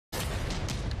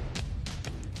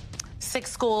6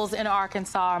 schools in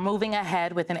Arkansas are moving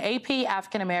ahead with an AP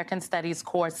African American Studies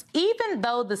course, even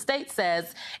though the state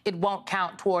says it won't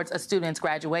count towards a student's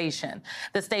graduation.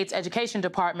 The state's education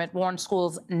department warned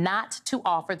schools not to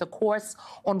offer the course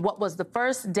on what was the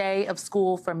first day of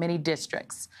school for many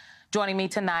districts. Joining me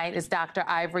tonight is Dr.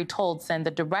 Ivory Toldson,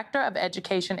 the Director of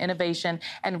Education, Innovation,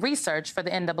 and Research for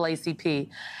the NAACP.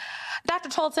 Dr.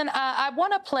 Toldson, I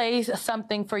want to play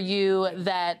something for you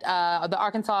that the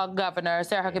Arkansas governor,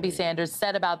 Sarah Huckabee Sanders,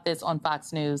 said about this on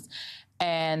Fox News,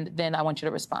 and then I want you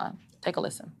to respond. Take a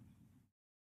listen.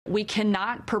 We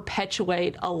cannot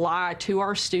perpetuate a lie to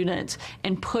our students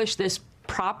and push this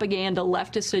propaganda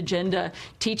leftist agenda,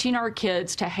 teaching our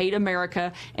kids to hate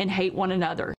America and hate one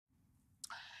another.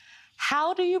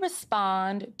 How do you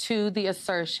respond to the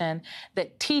assertion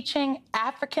that teaching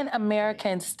African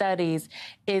American studies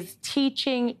is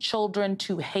teaching children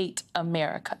to hate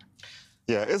America?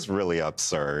 Yeah, it's really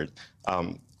absurd.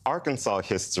 Arkansas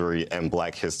history and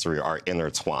Black history are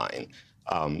intertwined.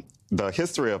 The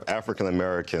history of African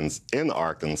Americans in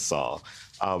Arkansas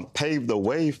paved the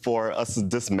way for us to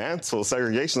dismantle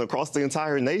segregation across the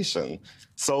entire nation.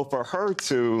 So for her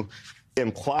to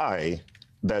imply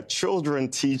that children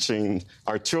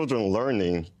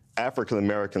learning African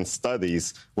American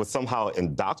studies would somehow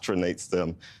indoctrinates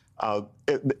them,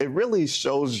 it really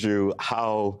shows you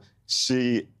how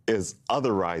she is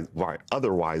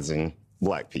otherizing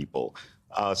Black people.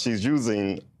 She's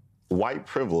using white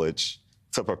privilege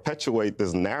to perpetuate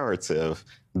this narrative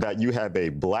that you have a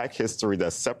Black history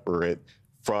that's separate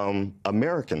from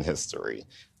American history.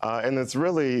 And it's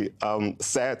really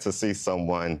sad to see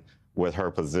someone with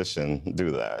her position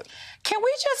do that. Can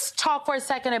we just talk for a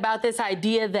second about this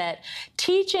idea that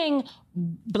teaching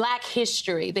Black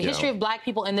history, the history of Black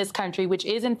people in this country, which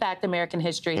is in fact American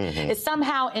history, is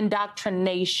somehow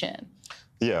indoctrination?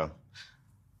 Yeah.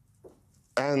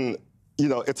 And, you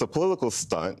know, it's a political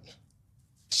stunt.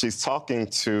 She's talking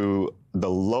to the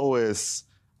lowest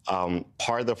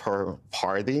part of her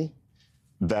party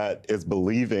that is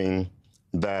believing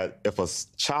that if a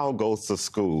child goes to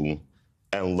school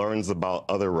and learns about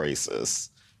other races,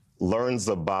 learns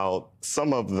about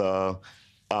some of the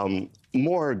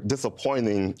more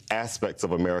disappointing aspects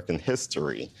of American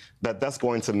history, that's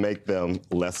going to make them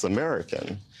less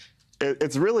American.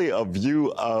 It's really a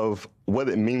view of what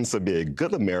it means to be a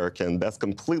good American that's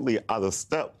completely out of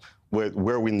step with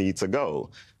where we need to go.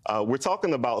 We're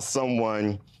talking about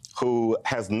someone who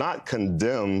has not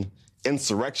condemned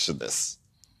insurrectionists,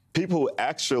 people who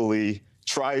actually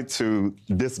try to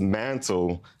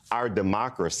dismantle our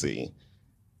democracy.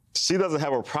 She doesn't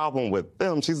have a problem with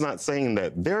them. She's not saying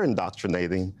that they're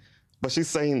indoctrinating, but she's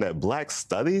saying that Black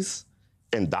studies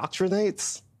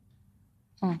indoctrinates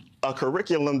a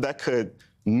curriculum that could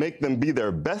make them be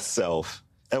their best self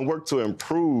and work to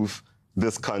improve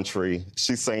this country.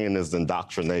 She's saying is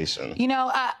indoctrination. You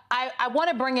know, I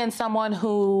want to bring in someone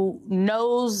who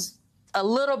knows a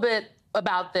little bit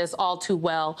about this all too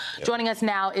well. Yep. Joining us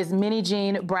now is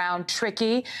Minnijean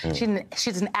Brown-Trickey. She's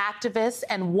an activist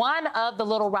and one of the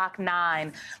Little Rock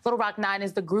Nine. Little Rock Nine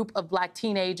is the group of Black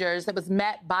teenagers that was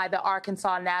met by the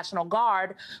Arkansas National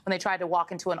Guard when they tried to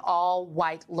walk into an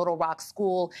all-white Little Rock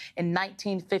school in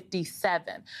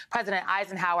 1957. President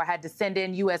Eisenhower had to send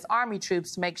in U.S. Army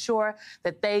troops to make sure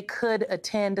that they could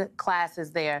attend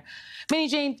classes there.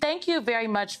 Minnijean, thank you very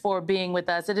much for being with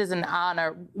us. It is an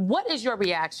honor. What is your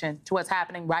reaction to what's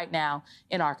happening right now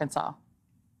in Arkansas?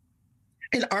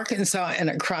 In Arkansas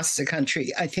and across the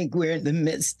country, I think we're in the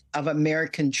midst of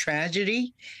American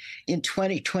tragedy. In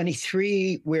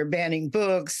 2023, we're banning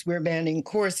books, we're banning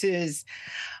courses,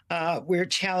 we're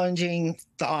challenging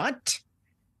thought.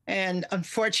 And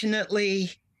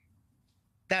unfortunately,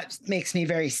 that makes me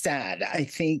very sad. I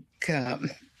think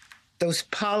those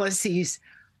policies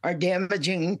are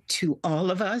damaging to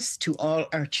all of us, to all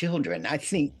our children. I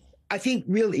think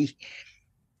really,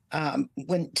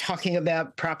 when talking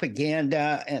about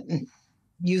propaganda and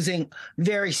using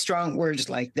very strong words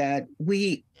like that,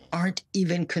 we aren't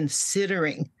even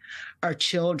considering our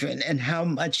children and how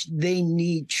much they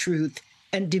need truth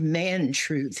and demand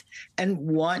truth and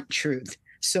want truth.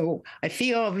 So I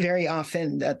feel very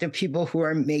often that the people who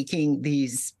are making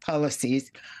these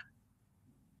policies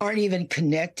aren't even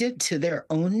connected to their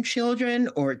own children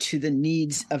or to the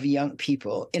needs of young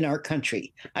people in our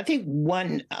country. I think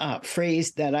one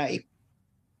phrase that I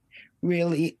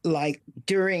really like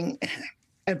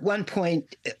at one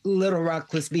point, Little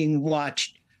Rock was being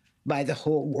watched by the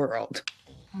whole world.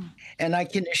 And I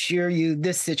can assure you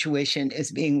this situation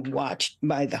is being watched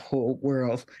by the whole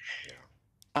world.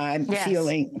 I'm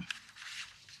feeling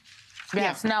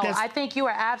Yes, Yeah, no, I think you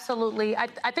are absolutely, I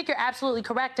think you're absolutely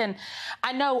correct. And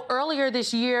I know earlier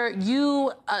this year,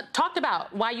 you talked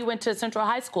about why you went to Central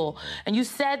High School. And you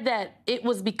said that it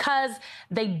was because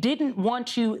they didn't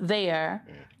want you there.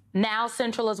 Now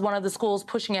Central is one of the schools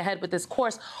pushing ahead with this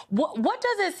course. What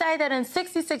does it say that in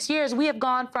 66 years, we have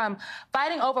gone from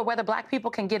fighting over whether Black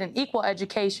people can get an equal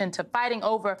education to fighting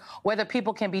over whether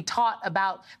people can be taught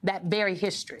about that very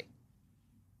history?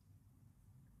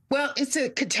 Well, it's a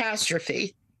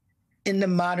catastrophe in the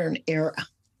modern era,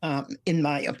 in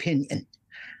my opinion.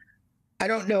 I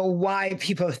don't know why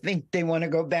people think they want to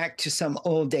go back to some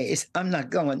old days. I'm not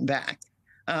going back.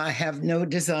 I have no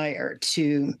desire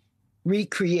to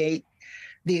recreate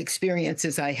the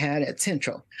experiences I had at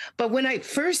Central. But when I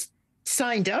first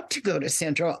signed up to go to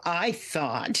Central, I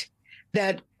thought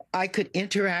that I could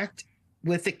interact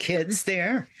with the kids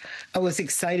there. I was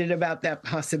excited about that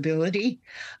possibility.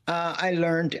 I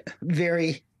learned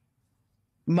very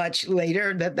much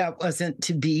later that that wasn't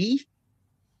to be.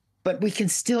 But we can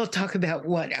still talk about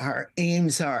what our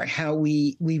aims are, how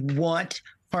we want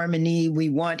harmony, we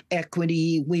want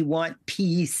equity, we want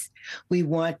peace, we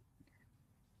want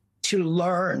to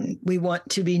learn, we want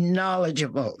to be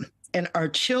knowledgeable. And our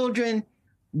children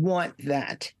want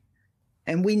that.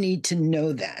 And we need to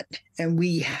know that. And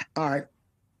we are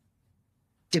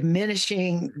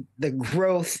diminishing the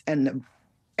growth and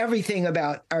everything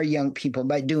about our young people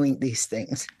by doing these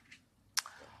things.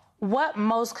 What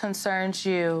most concerns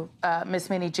you, Ms.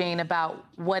 Minnijean, about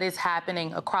what is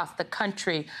happening across the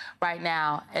country right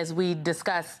now as we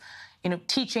discuss,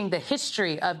 teaching the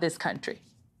history of this country?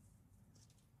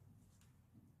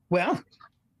 Well,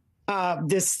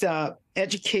 this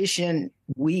Education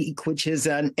Week, which is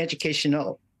an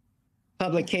educational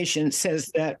publication,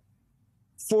 says that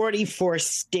 44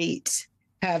 states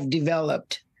have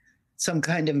developed some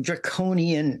kind of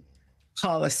draconian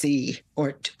policy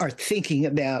or are thinking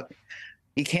about,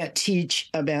 you can't teach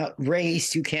about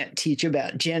race, you can't teach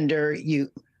about gender.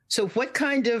 So what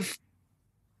kind of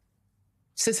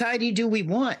society do we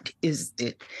want? Does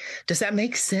that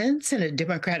make sense in a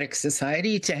democratic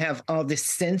society to have all this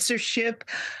censorship?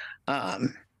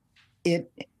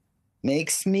 It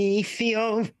makes me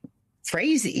feel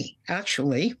crazy,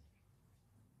 actually.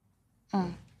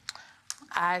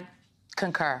 I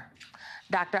concur.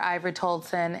 Dr. Ivory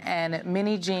Toldson and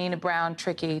Minnijean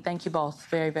Brown-Trickey, thank you both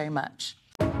very, very much.